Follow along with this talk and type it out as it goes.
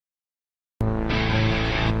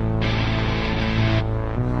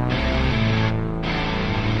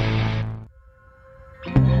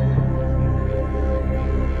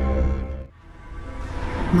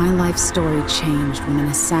My life story changed when an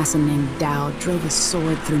assassin named Dao drove a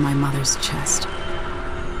sword through my mother's chest.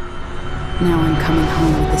 Now I'm coming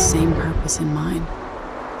home with the same purpose in mind.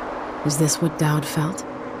 Is this what Dowd felt?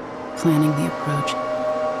 Planning the approach,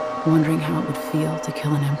 wondering how it would feel to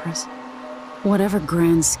kill an Empress? Whatever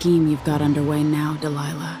grand scheme you've got underway now,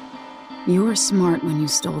 Delilah, you were smart when you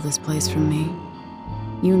stole this place from me.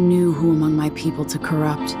 You knew who among my people to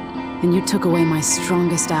corrupt, and you took away my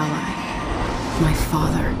strongest ally, my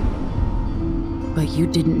father. But you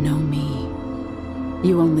didn't know me.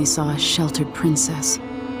 You only saw a sheltered princess.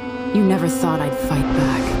 You never thought I'd fight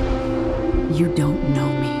back. You don't know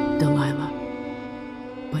me, Delilah.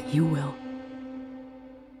 But you will.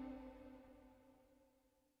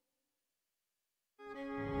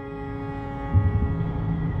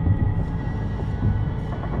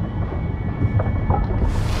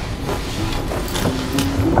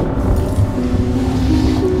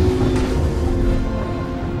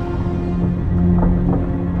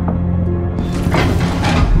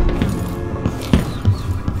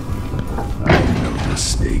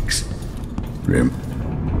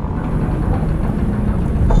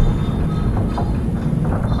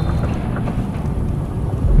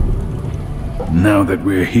 Now that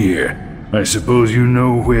we're here, I suppose you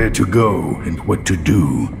know where to go and what to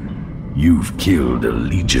do. You've killed a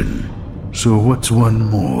legion, so what's one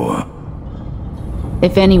more?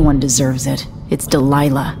 If anyone deserves it, it's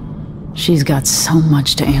Delilah. She's got so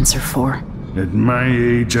much to answer for. At my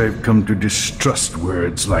age, I've come to distrust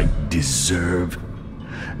words like deserve.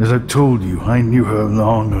 As I've told you, I knew her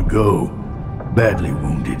long ago. Badly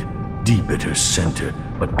wounded, deep at her center,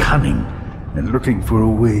 but cunning, and looking for a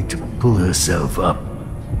way to pull herself up.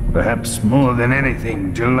 Perhaps more than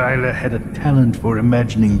anything, Delilah had a talent for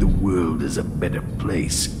imagining the world as a better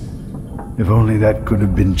place. If only that could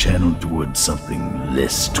have been channeled towards something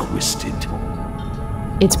less twisted.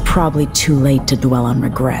 It's probably too late to dwell on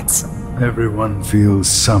regrets. Everyone feels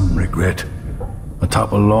some regret,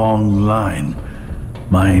 atop a long line.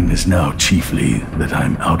 Mine is now chiefly that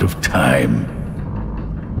I'm out of time.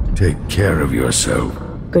 Take care of yourself.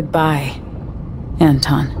 Goodbye,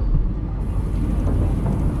 Anton.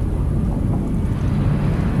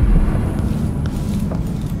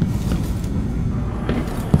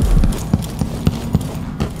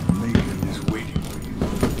 Megan is waiting for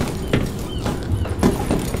you.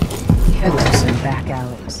 Killers in back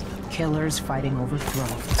alleys. Killers fighting over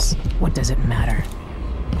thrones. What does it matter?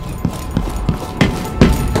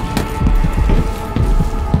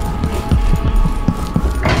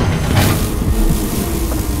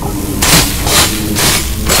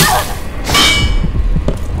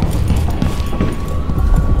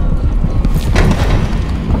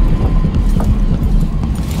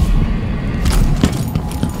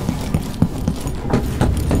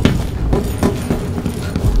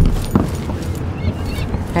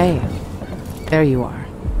 Hey, there you are.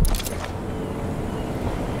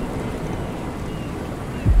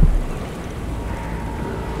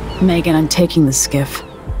 Megan, I'm taking the skiff.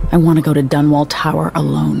 I want to go to Dunwall Tower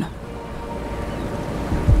alone.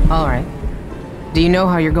 All right. Do you know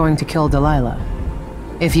how you're going to kill Delilah?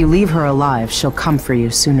 If you leave her alive, she'll come for you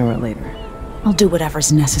sooner or later. I'll do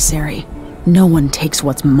whatever's necessary. No one takes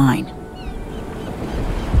what's mine.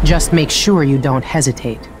 Just make sure you don't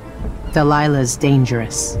hesitate. Delilah's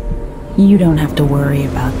dangerous. You don't have to worry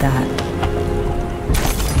about that.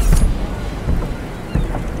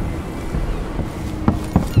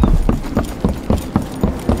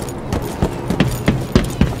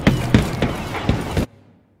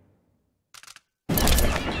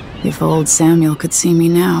 If old Samuel could see me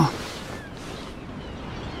now.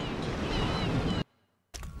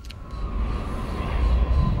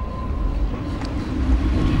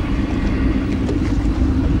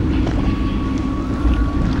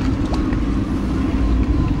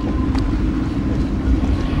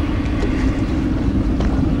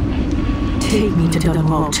 Take me to the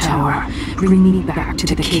Dunwall Tower. Bring me back to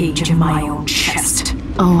the cage of my own chest.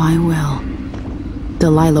 Oh, I will.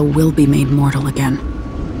 Delilah will be made mortal again.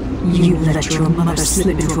 You let your mother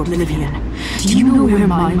slip into oblivion. Do you know where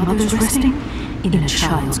my mother's resting? In a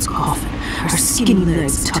child's coffin, her skinny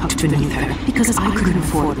legs tucked beneath her, because I couldn't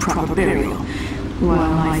afford proper burial,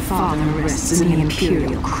 while my father rests in the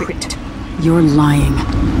Imperial crypt. You're lying.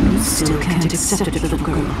 You still can't accept it, little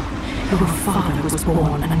girl. Your father was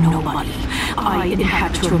born a nobody. I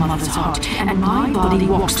inhabit your mother's heart, and my body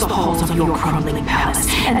walks the halls of your crumbling palace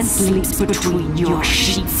and sleeps between your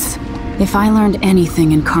sheets. If I learned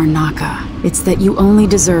anything in Karnaca, it's that you only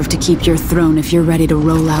deserve to keep your throne if you're ready to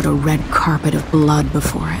roll out a red carpet of blood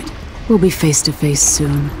before it. We'll be face to face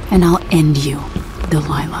soon, and I'll end you,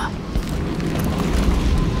 Delilah.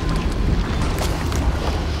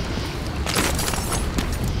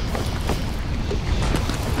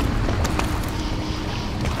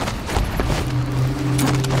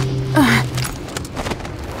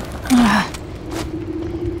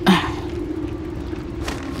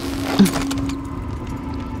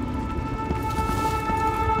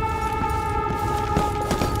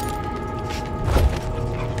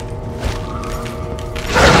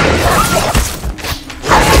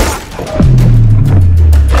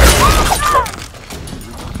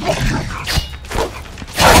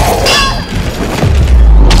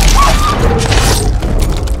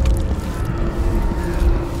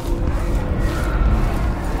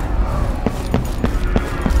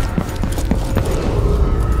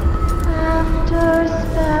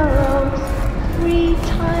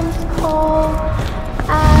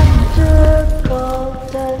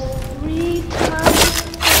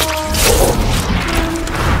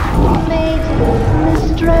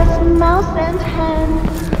 house and hand.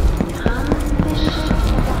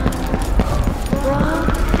 Rock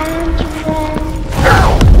and red.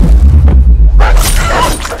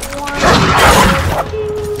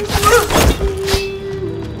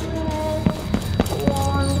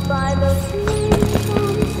 Warmed by the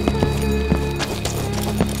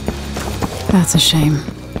That's a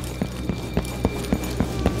shame.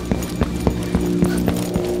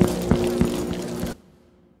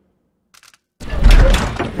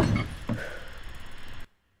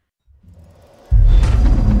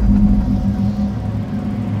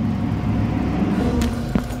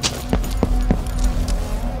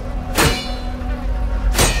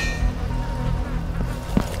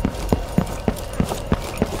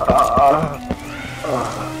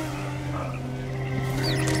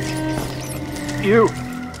 You!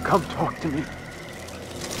 Come talk to me.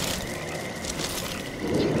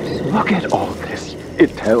 Look at all this.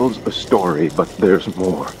 It tells a story, but there's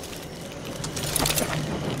more.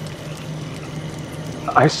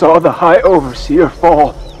 I saw the High Overseer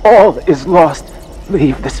fall. All is lost.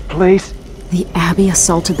 Leave this place. The Abbey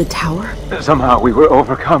assaulted the tower? Somehow we were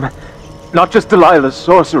overcome. Not just Delilah's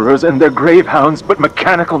sorcerers and their gravehounds, but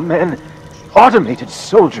mechanical men. Automated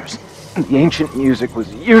soldiers. The ancient music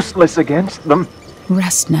was useless against them.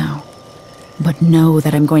 Rest now. But know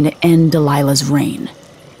that I'm going to end Delilah's reign.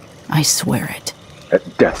 I swear it.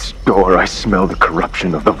 At death's door, I smell the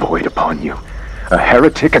corruption of the void upon you. A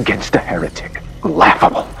heretic against a heretic.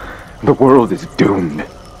 Laughable. The world is doomed.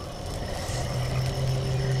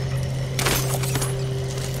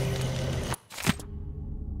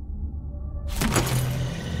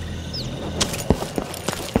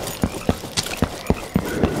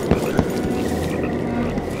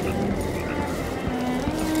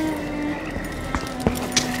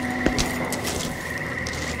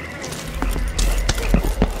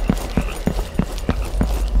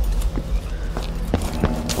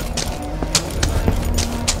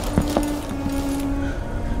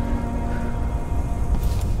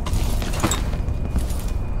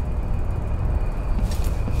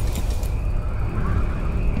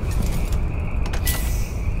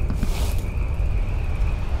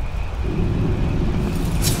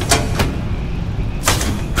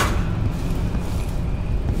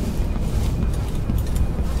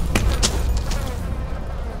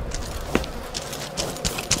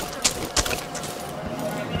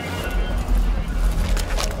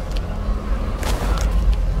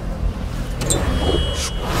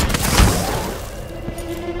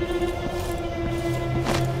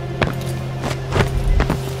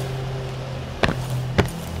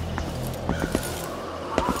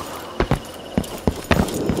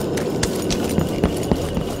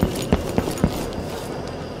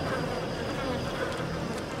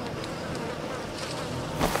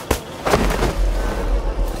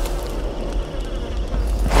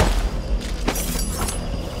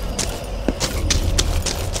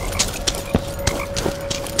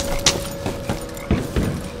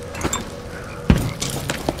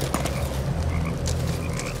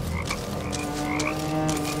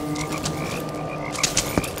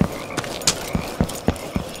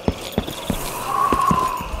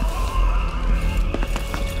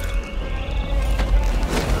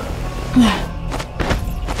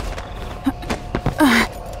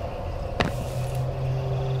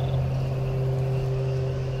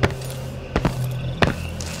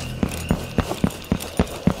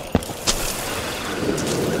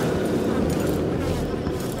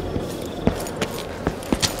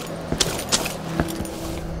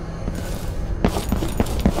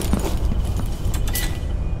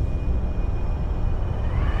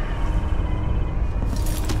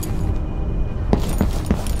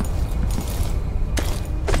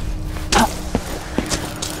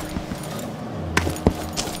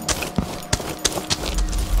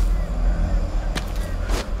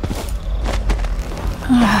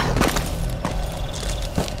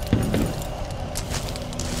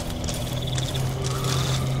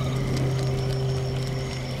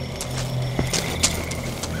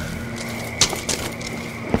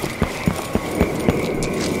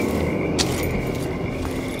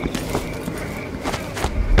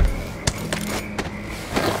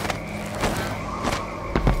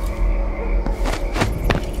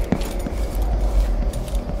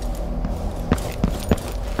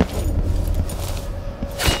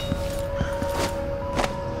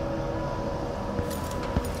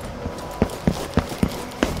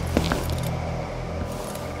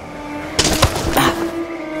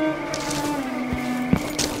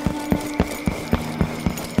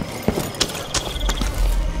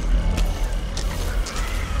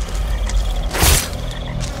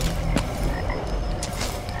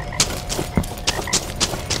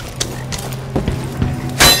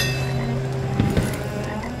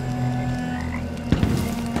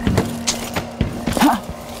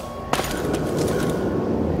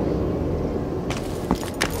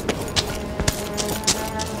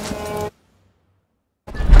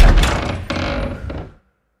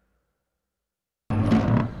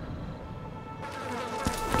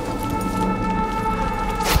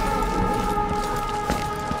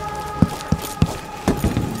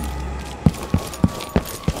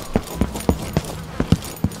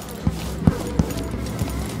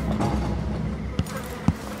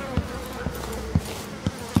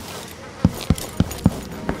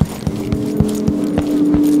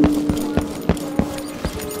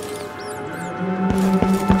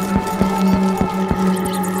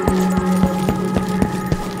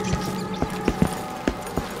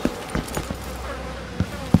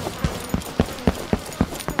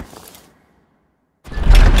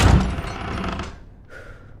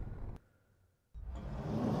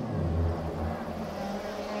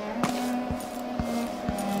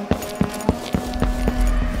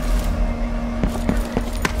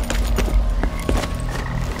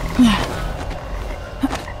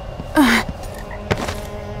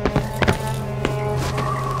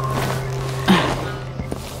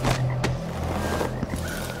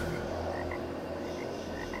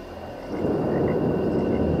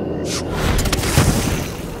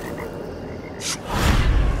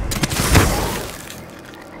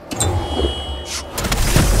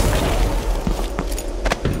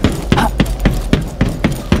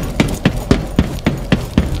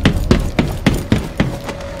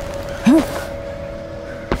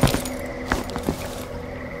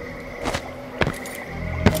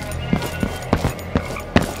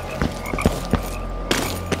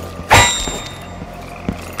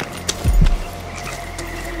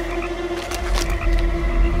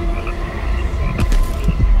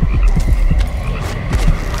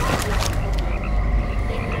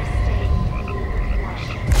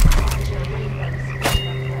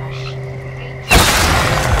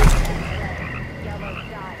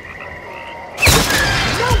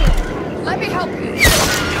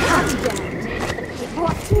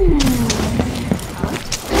 I'll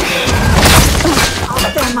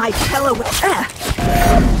fill my pillow with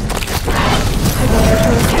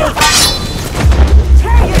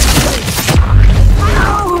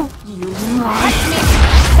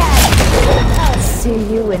I'll see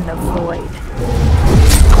you in the void.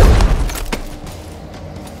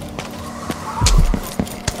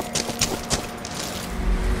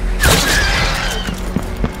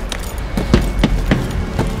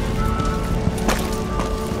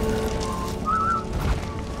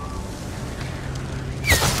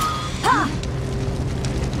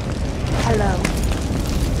 Hello.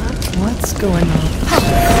 What's going on?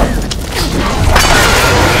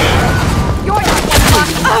 You're not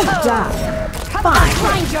Die. Come on,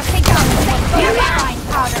 find your takedown and make your fine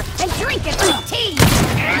powder and drink it with tea.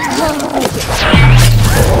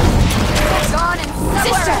 Gone and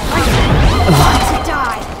sister, want to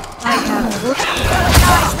die. I have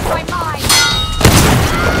died with my mind.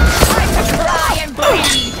 Time to cry and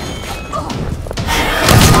bleed.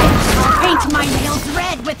 I'll paint my nails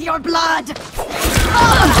red with your blood.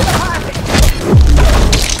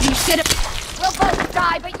 You should have. We'll both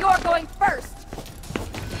die, but you're going first.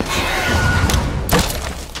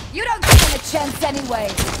 You don't stand a chance anyway.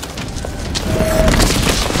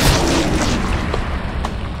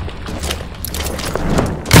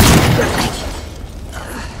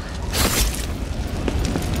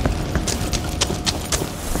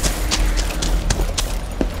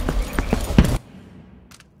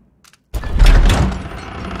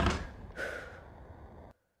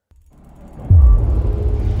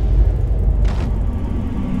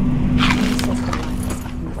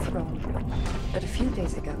 But a few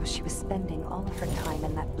days ago, she was spending all of her time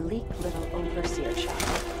in that bleak little overseer shop.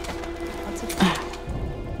 What's it for?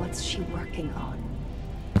 What's she working on?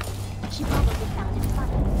 She probably found it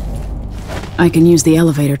funny. I can use the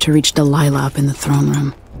elevator to reach Delilah up in the throne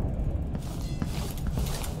room.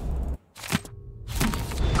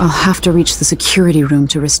 I'll have to reach the security room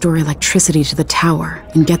to restore electricity to the tower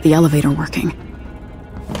and get the elevator working.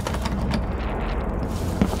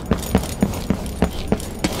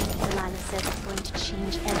 Delilah says it's going to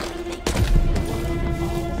change everything.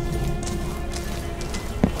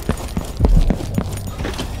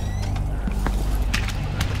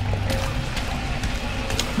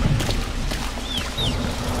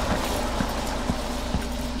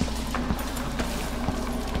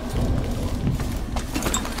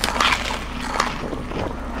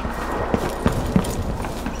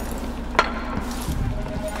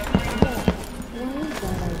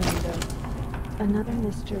 Another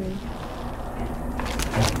mystery.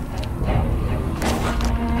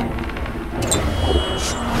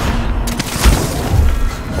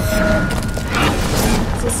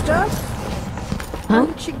 Sister?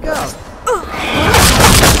 Where'd she go?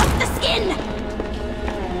 The skin!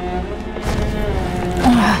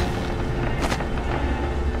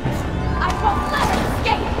 I won't let her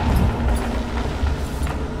escape!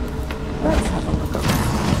 Let's have a look around.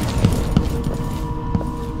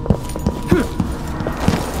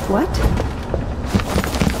 What?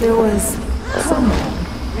 There was someone.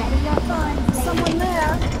 Ready your fun, Someone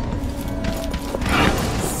there.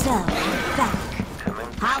 So, back.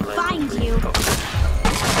 I'll find you.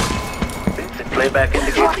 Playback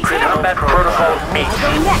indicates combat protocol 8. I'll go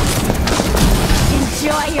next.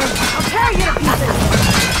 Enjoy your... I'll tear you to pieces.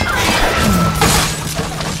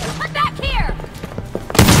 Come back here!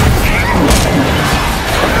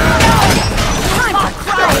 Time for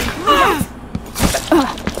crying.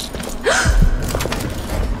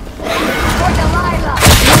 For Delilah!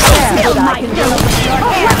 Still my pillow with your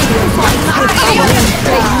hair.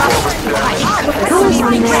 Who's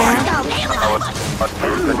in there?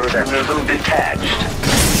 Mechanism detached.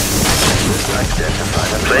 Identify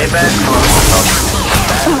the playback protocol.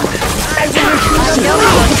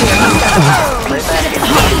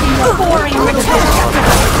 Boring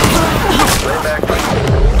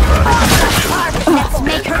Let's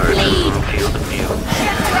make her bleed. Field of view.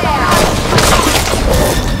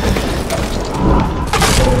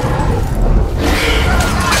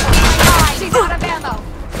 She's out of ammo!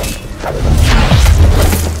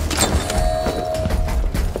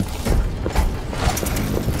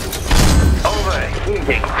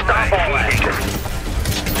 Overheating. Stop all action.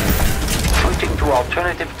 Switching to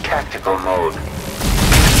alternative tactical mode.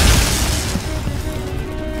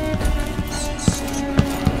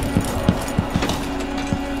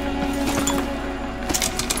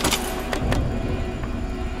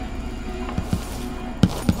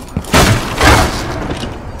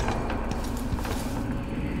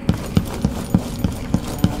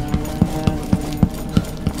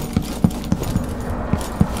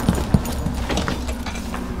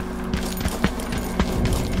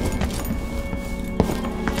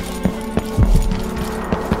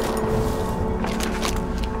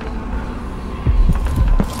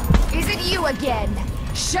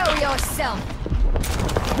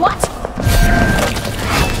 What?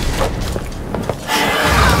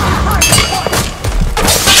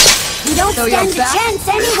 You don't stand a chance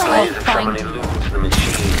anyway. Someone eludes the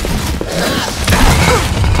machine.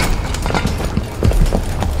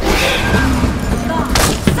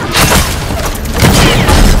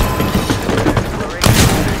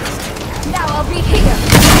 Now I'll be here.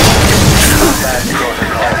 Bad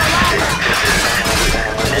protocol 6.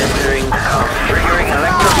 Entering house, triggering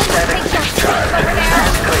electrostatic discharge.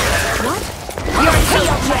 Clear. Your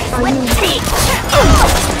tail dress with me.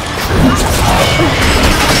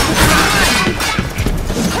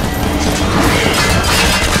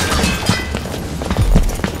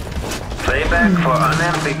 Playback for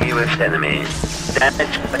unambiguous enemies.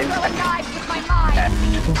 Damage playback. Alive with my mind.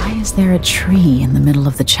 Why is there a tree in the middle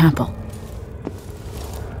of the chapel?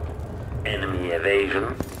 Enemy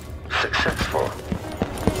evasion successful.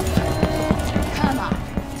 Come on.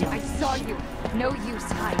 I saw you. No use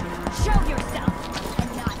hiding. Show yourself. I'm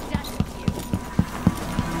not done with you.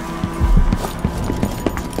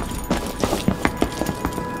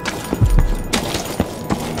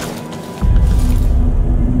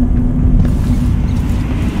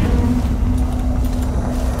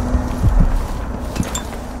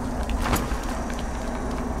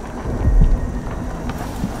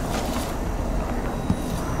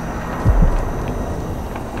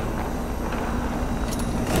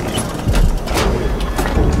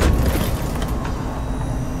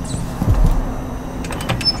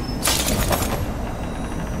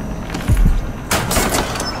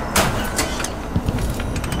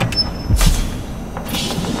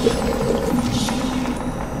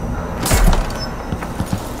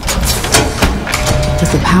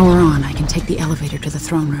 With the power on, I can take the elevator to the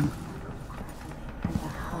throne room.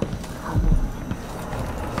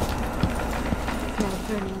 No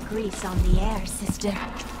burning grease on the air, sister.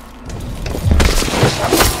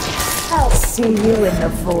 I'll see you in the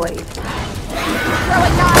void. Throw a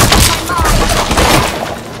knife at my mind.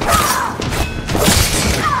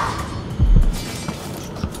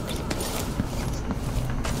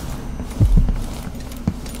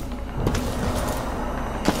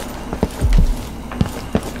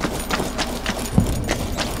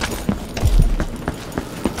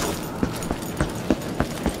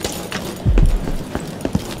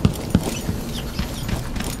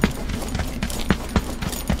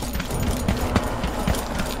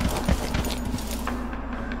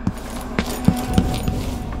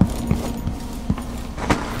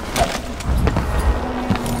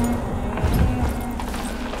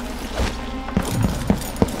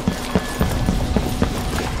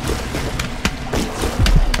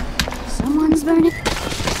 Someone's burning.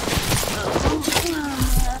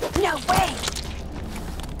 No way!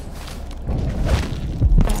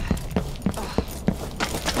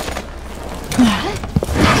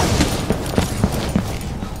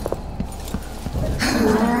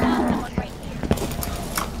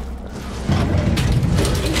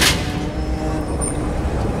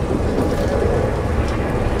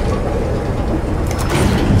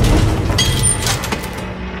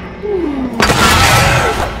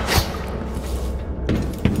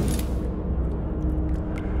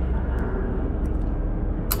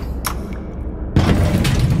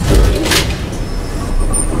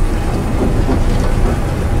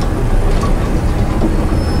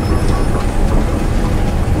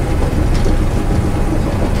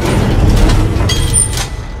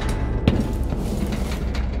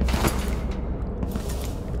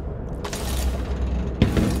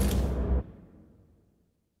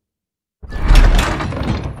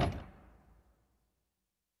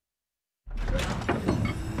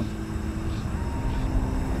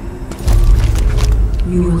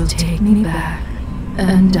 You will take me back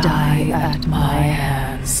and die at my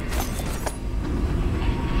hands.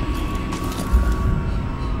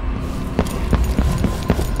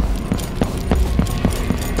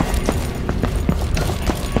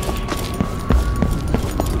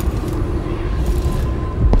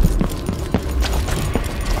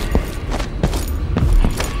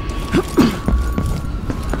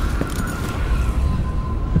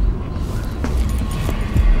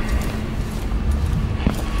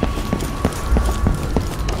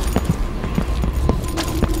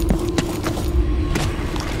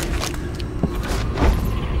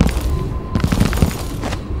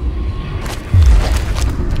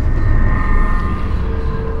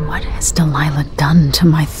 Delilah done to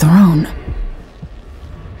my throne?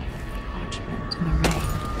 Parchment and array.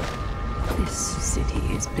 This city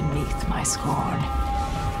is beneath my scorn.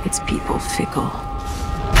 Its people fickle.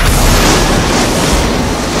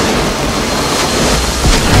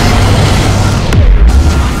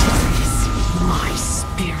 What is this?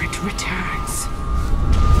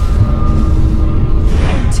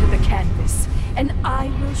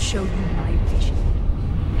 show you my vision.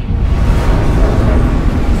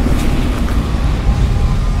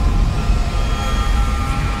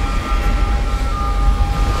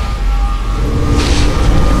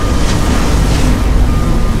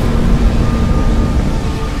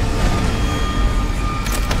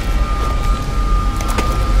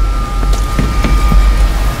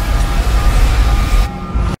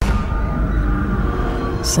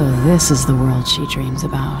 So this is the world she dreams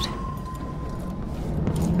about.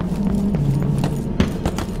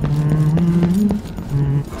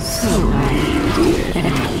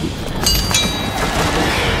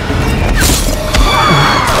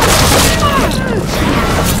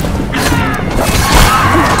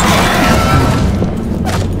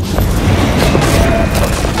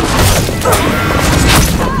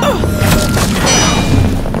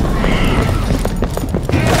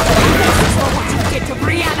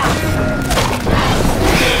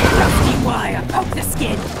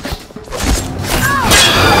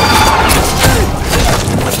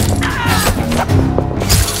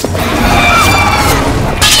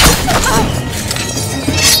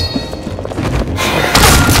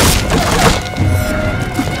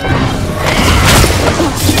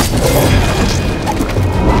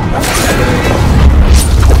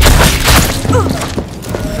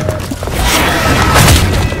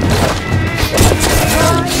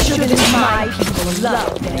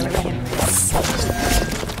 Love their Empress.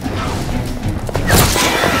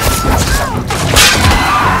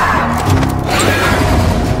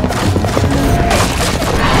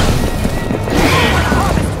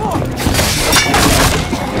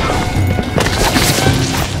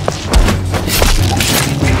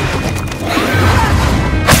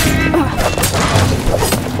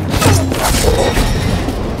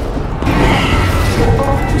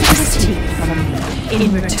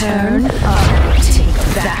 In return, I'll take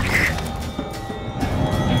back.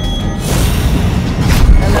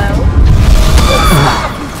 Hello?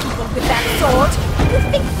 People with that sword? You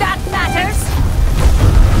think that matters?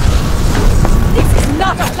 This is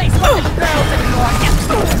not a place for little girls anymore.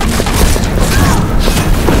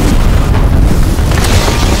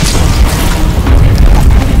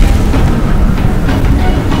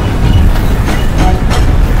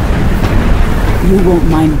 You won't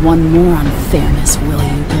mind one more unfairness, will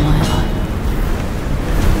you, Delilah?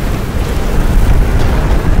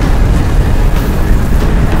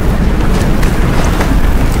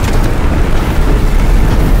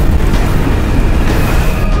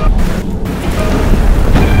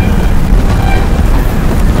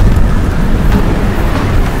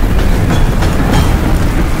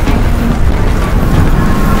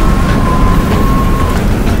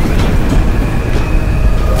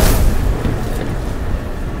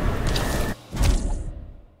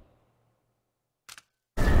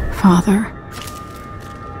 Father.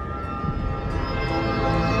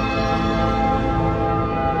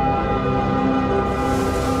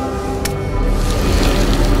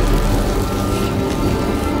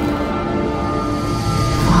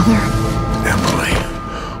 Emily,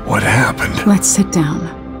 what happened? Let's sit down.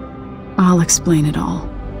 I'll explain it all.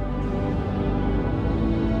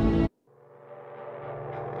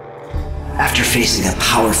 After facing a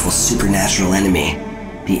powerful supernatural enemy,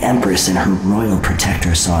 the Empress and her royal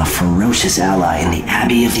protector saw a ferocious ally in the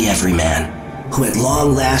Abbey of the Everyman, who at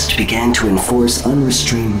long last began to enforce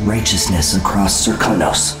unrestrained righteousness across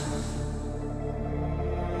Serkonos.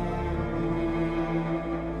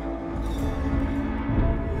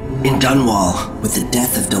 In Dunwall, with the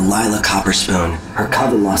death of Delilah Copperspoon, her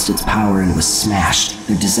coven lost its power and was smashed.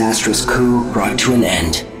 Their disastrous coup brought to an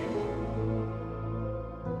end.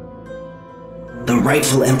 The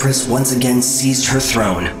rightful Empress once again seized her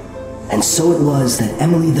throne, and so it was that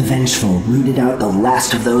Emily the Vengeful rooted out the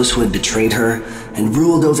last of those who had betrayed her and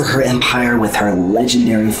ruled over her empire with her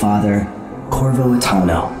legendary father, Corvo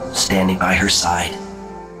Atano, standing by her side.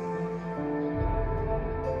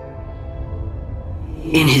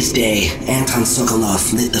 In his day, Anton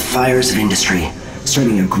Sokolov lit the fires of industry,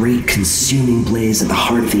 starting a great consuming blaze at the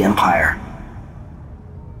heart of the empire.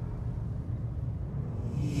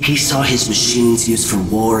 He saw his machines used for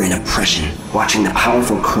war and oppression, watching the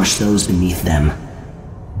powerful crush those beneath them.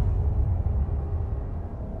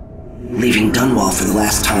 Leaving Dunwall for the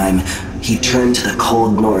last time, he turned to the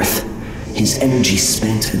cold north, his energy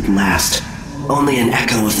spent at last, only an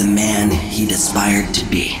echo of the man he'd aspired to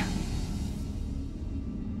be.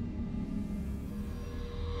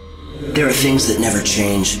 There are things that never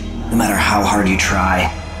change, no matter how hard you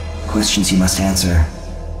try. Questions you must answer.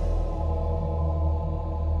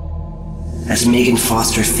 As Megan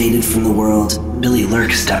Foster faded from the world, Billy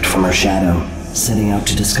Lurk stepped from her shadow, setting out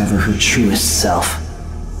to discover her truest self.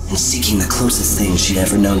 and seeking the closest thing she'd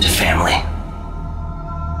ever known to family.